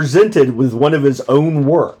is presented with one of his own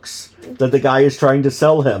works that the guy is trying to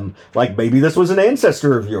sell him. Like, maybe this was an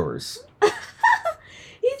ancestor of yours.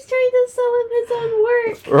 He's trying to sell him his own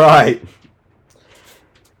work. Right.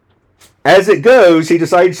 As it goes, he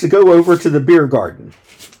decides to go over to the beer garden.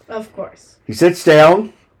 Of course. He sits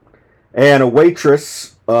down, and a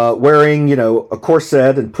waitress wearing, a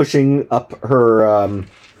corset and pushing up her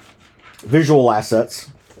visual assets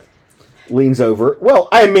leans over. Well,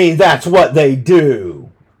 I mean, that's what they do.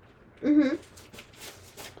 Mm-hmm.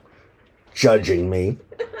 Judging me.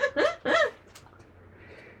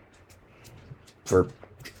 For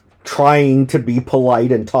trying to be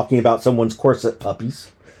polite and talking about someone's corset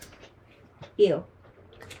puppies. Ew.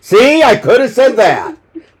 See, I could have said that.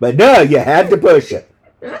 But no, you had to push it.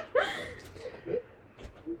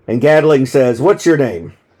 And Gadling says, what's your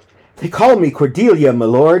name? They call me Cordelia, my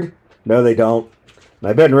lord. No, they don't. And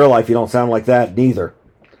I bet in real life you don't sound like that, neither.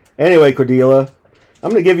 Anyway, Cordelia, I'm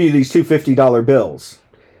going to give you these two $50 bills.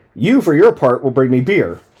 You, for your part, will bring me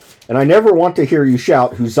beer. And I never want to hear you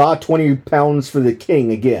shout, huzzah, 20 pounds for the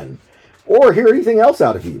king again. Or hear anything else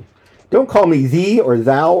out of you. Don't call me thee or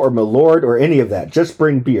thou or my lord or any of that. Just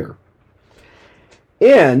bring beer.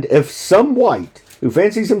 And if some wight who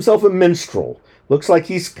fancies himself a minstrel looks like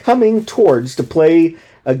he's coming towards to play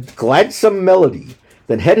a gladsome melody,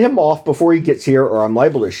 then head him off before he gets here, or I'm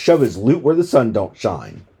liable to shove his loot where the sun don't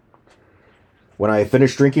shine. When I have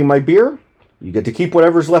finished drinking my beer, you get to keep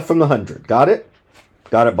whatever's left from the 100. Got it?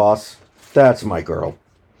 Got it, boss. That's my girl.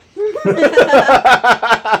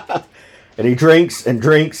 And he drinks and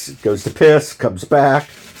drinks, goes to piss, comes back.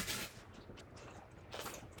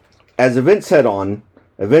 As events head on,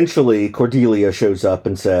 eventually Cordelia shows up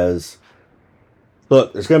and says,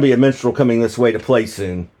 look, there's going to be a minstrel coming this way to play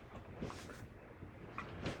soon.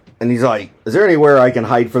 And he's like, is there anywhere I can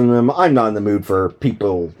hide from them? I'm not in the mood for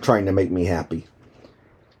people trying to make me happy.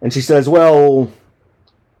 And she says, well,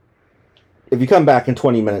 if you come back in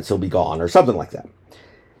 20 minutes, he'll be gone, or something like that.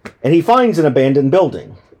 And he finds an abandoned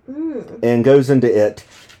building and goes into it,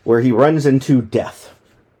 where he runs into Death.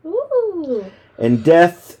 Ooh. And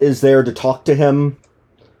Death is there to talk to him,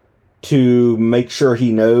 to make sure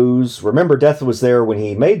he knows. Remember, Death was there when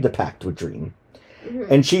he made the pact with Dream.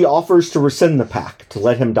 Mm-hmm. And she offers to rescind the pact, to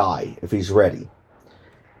let him die if he's ready.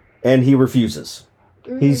 And he refuses.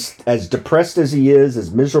 Mm-hmm. He's as depressed as he is,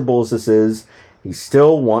 as miserable as this is, he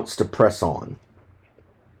still wants to press on.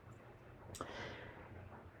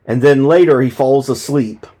 And then later he falls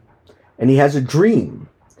asleep. And he has a dream.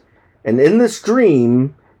 And in this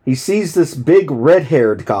dream, he sees this big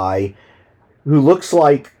red-haired guy who looks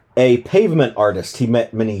like a pavement artist he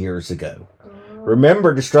met many years ago. Oh.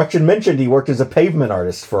 Remember, Destruction mentioned he worked as a pavement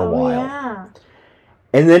artist for a while. Yeah.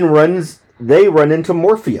 And then they run into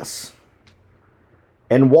Morpheus.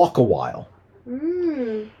 and walk a while.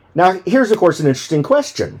 Mm. Now, here's, of course, an interesting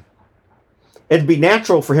question. It'd be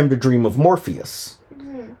natural for him to dream of Morpheus.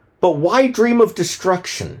 Mm. But why dream of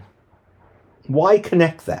destruction? Why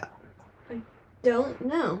connect that? I don't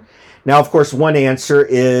know. Now, of course, one answer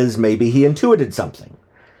is maybe he intuited something.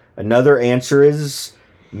 Another answer is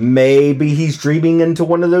maybe he's dreaming into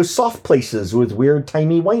one of those soft places with weird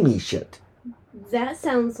timey-wimey shit. That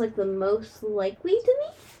sounds like the most likely to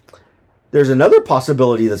me. There's another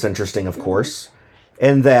possibility that's interesting, of course,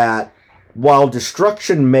 in that while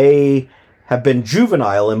destruction may have been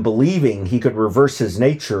juvenile in believing he could reverse his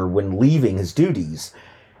nature when leaving his duties,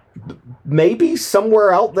 maybe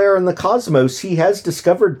somewhere out there in the cosmos he has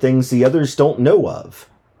discovered things the others don't know of.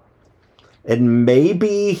 And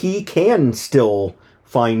maybe he can still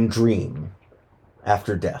find dream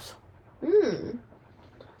after death. Mm.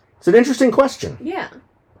 It's an interesting question. Yeah.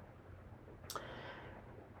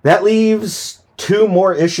 That leaves 2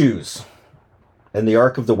 more issues in the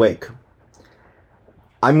Arc of the Wake.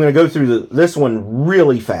 I'm going to go through this one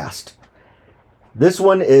really fast. This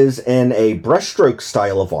one is in a brushstroke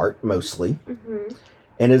style of art, mostly,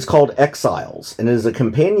 and is called Exiles, and is a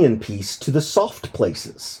companion piece to the Soft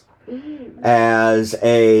Places. As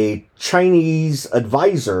a Chinese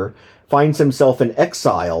advisor finds himself in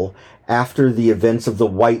exile after the events of the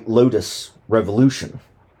White Lotus Revolution.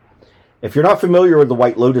 If you're not familiar with the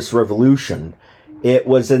White Lotus Revolution, it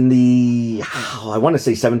was in the, I want to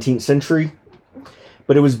say 17th century,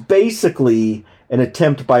 but it was basically an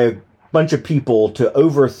attempt by a bunch of people to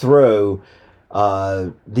overthrow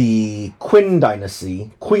the Qing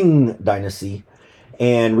dynasty,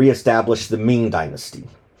 and reestablish the Ming dynasty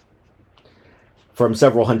from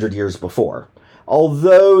several hundred years before.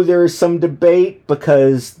 Although there is some debate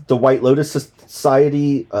because the White Lotus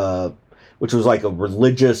Society, which was like a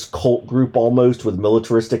religious cult group almost with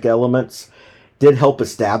militaristic elements, did help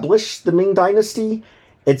establish the Ming dynasty.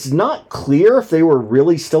 It's not clear if they were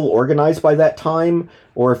really still organized by that time,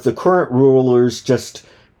 or if the current rulers just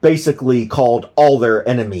basically called all their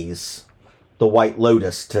enemies the White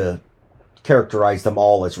Lotus to characterize them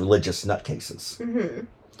all as religious nutcases. Mm-hmm.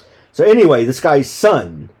 So anyway, this guy's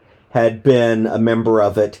son had been a member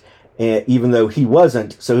of it, even though he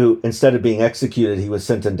wasn't. So instead of being executed, he was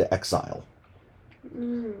sent into exile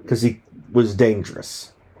because he was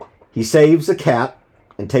dangerous. He saves a cat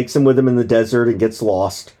and takes him with him in the desert and gets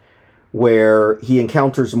lost, where he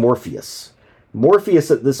encounters Morpheus. Morpheus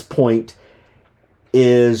at this point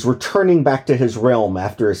is returning back to his realm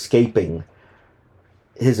after escaping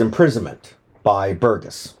his imprisonment by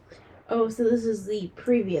Burgess. Oh, so this is the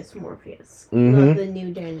previous Morpheus, Mm-hmm. not the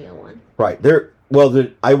new Daniel one. Right.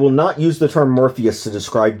 I will not use the term Morpheus to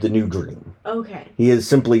describe the new dream. Okay. He is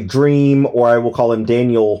simply Dream, or I will call him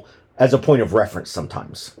Daniel as a point of reference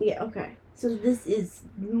sometimes. Yeah, okay. So this is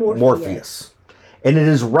Morpheus. Morpheus. And it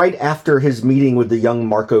is right after his meeting with the young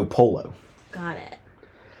Marco Polo. Got it.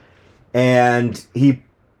 And he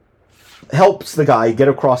helps the guy get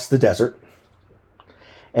across the desert.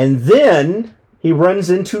 And then he runs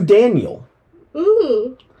into Daniel.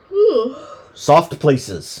 Ooh. Ooh. Soft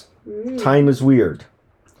places. Time is weird.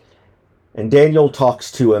 And Daniel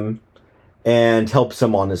talks to him and helps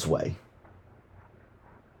him on his way.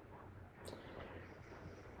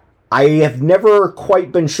 I have never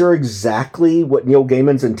quite been sure exactly what Neil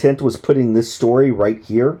Gaiman's intent was putting this story right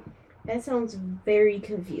here. That sounds very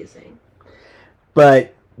confusing.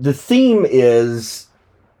 But the theme is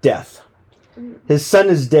death. His son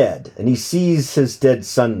is dead, and he sees his dead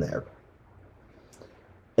son there.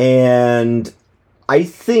 And I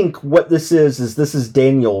think what this is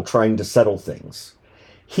Daniel trying to settle things.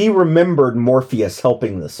 He remembered Morpheus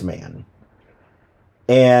helping this man.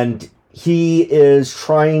 And he is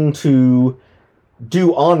trying to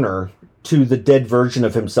do honor to the dead version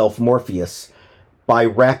of himself, Morpheus, by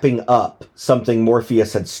wrapping up something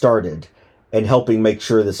Morpheus had started and helping make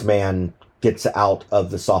sure this man gets out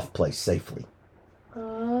of the soft place safely.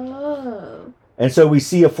 Oh. And so we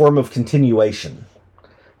see a form of continuation.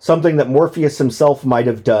 Something that Morpheus himself might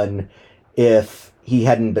have done if he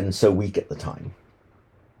hadn't been so weak at the time.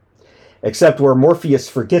 Except where Morpheus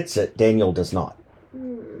forgets it, Daniel does not.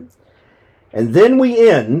 And then we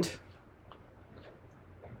end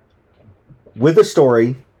with a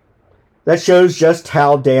story that shows just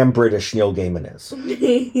how damn British Neil Gaiman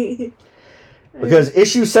is. Because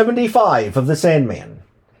issue 75 of The Sandman,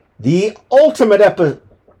 the ultimate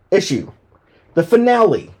issue, the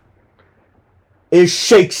finale, is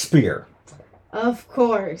Shakespeare. Of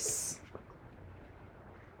course.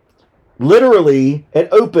 Literally, it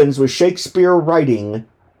opens with Shakespeare writing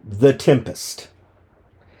The Tempest.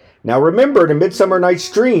 Now remember, in Midsummer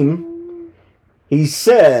Night's Dream, He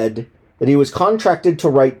said that he was contracted to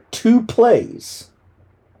write 2 plays.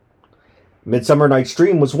 Midsummer Night's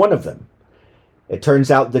Dream was one of them. It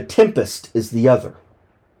turns out The Tempest is the other.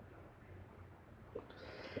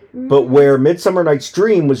 But where Midsummer Night's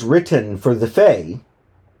Dream was written for the Fae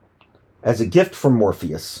as a gift from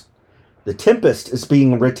Morpheus, The Tempest is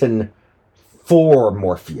being written for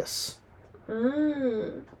Morpheus.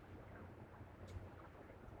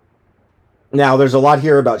 Now, there's a lot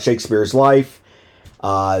here about Shakespeare's life.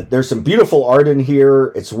 There's some beautiful art in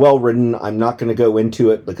here. It's well written. I'm not going to go into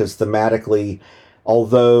it because thematically,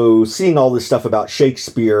 although seeing all this stuff about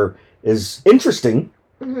Shakespeare is interesting,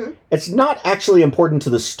 it's not actually important to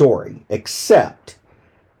the story, except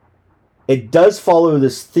it does follow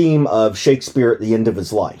this theme of Shakespeare at the end of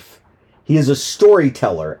his life. He is a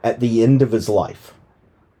storyteller at the end of his life.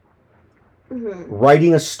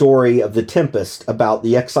 Writing a story of The Tempest about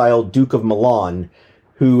the exiled Duke of Milan,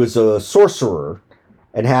 who is a sorcerer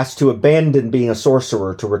and has to abandon being a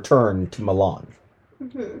sorcerer to return to Milan.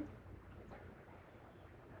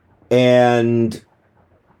 And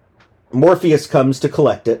Morpheus comes to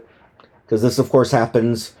collect it, because this, of course,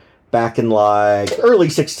 happens back in, like, early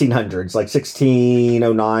 1600s, like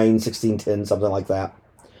 1609, 1610, something like that,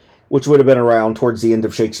 which would have been around towards the end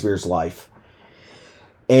of Shakespeare's life.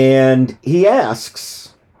 And he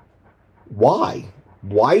asks, why?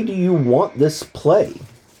 Why do you want this play?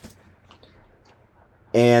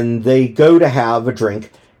 And they go to have a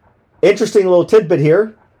drink. Interesting little tidbit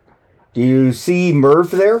here. Do you see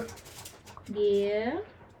Merv there? Yeah.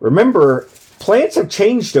 Remember, plants have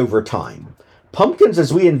changed over time. Pumpkins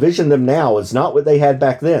as we envision them now is not what they had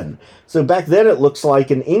back then. So back then it looks like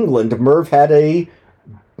in England, Merv had a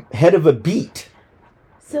head of a beet.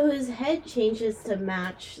 So his head changes to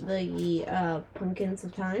match the pumpkins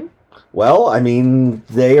of time? Well, I mean,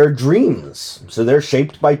 they are dreams. So they're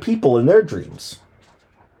shaped by people in their dreams.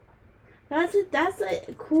 That's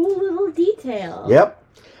a cool little detail. Yep.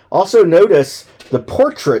 Also notice the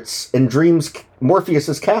portraits in Dream's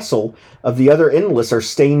Morpheus's castle of the other endless are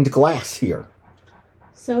stained glass here.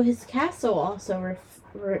 So his castle also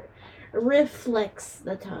reflects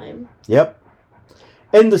the time. Yep.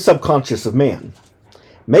 And the subconscious of man.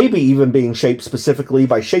 Maybe even being shaped specifically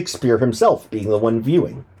by Shakespeare himself being the one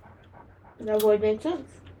viewing. That would make sense.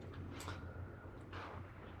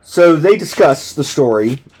 So they discuss the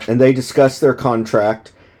story, and they discuss their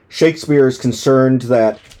contract. Shakespeare is concerned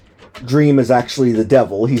that Dream is actually the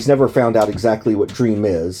devil. He's never found out exactly what Dream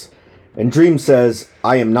is. And Dream says,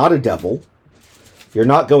 I am not a devil. You're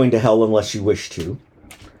not going to hell unless you wish to.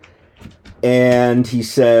 And he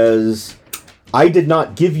says, I did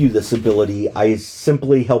not give you this ability. I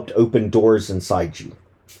simply helped open doors inside you.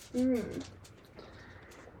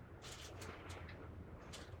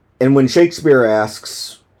 And when Shakespeare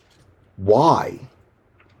asks, why?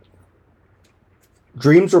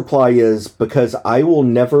 Dream's reply is, because I will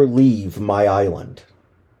never leave my island.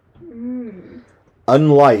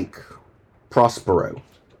 Unlike Prospero.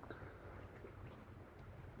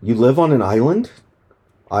 You live on an island?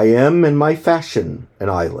 I am, in my fashion, an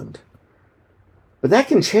island. But that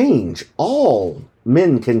can change. All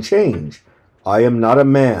men can change. I am not a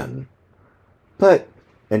man.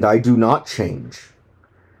 And I do not change.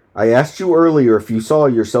 I asked you earlier if you saw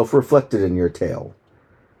yourself reflected in your tale.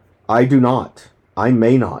 I do not. I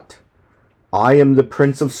may not. I am the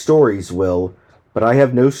Prince of Stories, Will, but I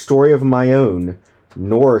have no story of my own,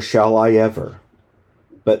 nor shall I ever.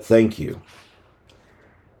 But thank you.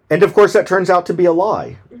 And of course that turns out to be a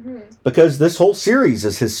lie, because this whole series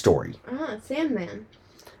is his story. Sandman.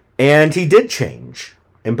 And he did change.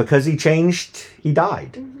 And because he changed, he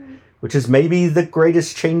died. Which is maybe the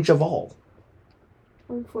greatest change of all.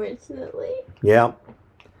 Unfortunately. Yeah.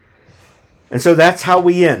 And so that's how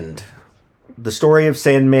we end. The story of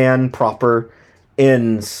Sandman proper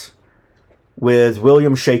ends with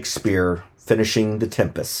William Shakespeare finishing The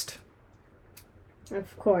Tempest.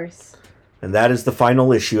 Of course. And that is the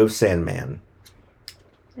final issue of Sandman.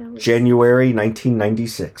 January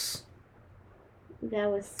 1996.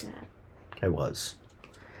 That was sad. It was.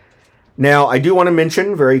 Now, I do want to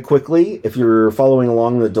mention very quickly, if you're following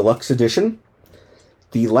along the deluxe edition,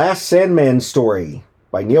 The Last Sandman Story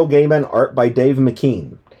by Neil Gaiman, art by Dave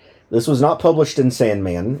McKean. This was not published in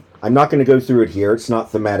Sandman. I'm not going to go through it here. It's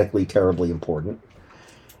not thematically terribly important.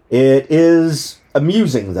 It is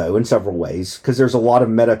amusing, though, in several ways, because there's a lot of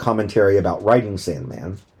meta commentary about writing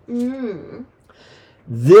Sandman.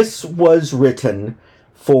 This was written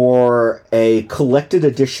for a collected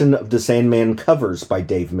edition of the Sandman covers by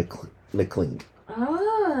Dave McLean.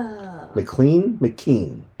 Oh. McLean?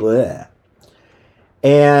 McKean. Bleh.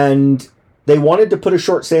 And They wanted to put a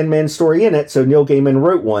short Sandman story in it, so Neil Gaiman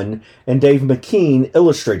wrote one, and Dave McKean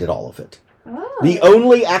illustrated all of it. Oh. The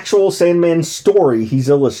only actual Sandman story he's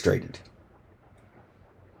illustrated.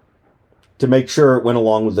 To make sure it went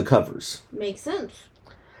along with the covers. Makes sense.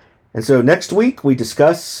 And so next week we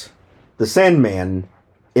discuss The Sandman,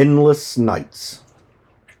 Endless Nights.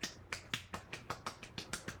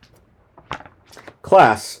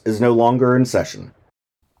 Class is no longer in session.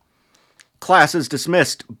 Class is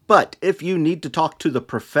dismissed, but if you need to talk to the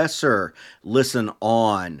professor, listen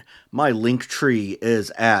on. My link tree is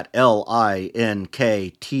at linktr.ee/Prof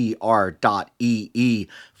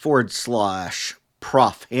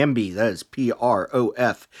Hamby. That is PROFHAMBY.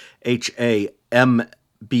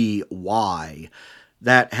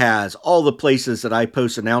 That has all the places that I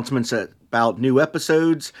post announcements about new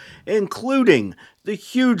episodes, including the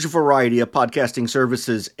huge variety of podcasting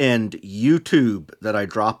services and YouTube that I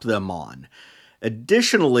drop them on.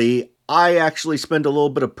 Additionally, I actually spend a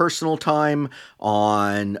little bit of personal time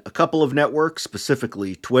on a couple of networks,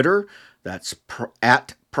 specifically Twitter. That's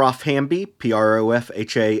at Prof Hamby,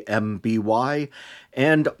 PROFHAMBY,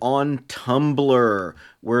 and on Tumblr,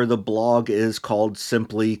 where the blog is called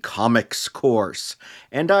simply Comics Course.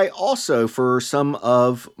 And I also, for some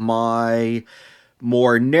of my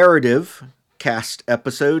more narrative cast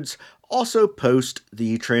episodes, also post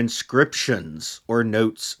the transcriptions or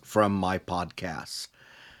notes from my podcasts.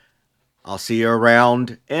 I'll see you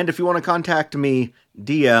around, and if you want to contact me,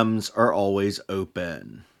 DMs are always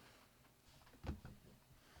open.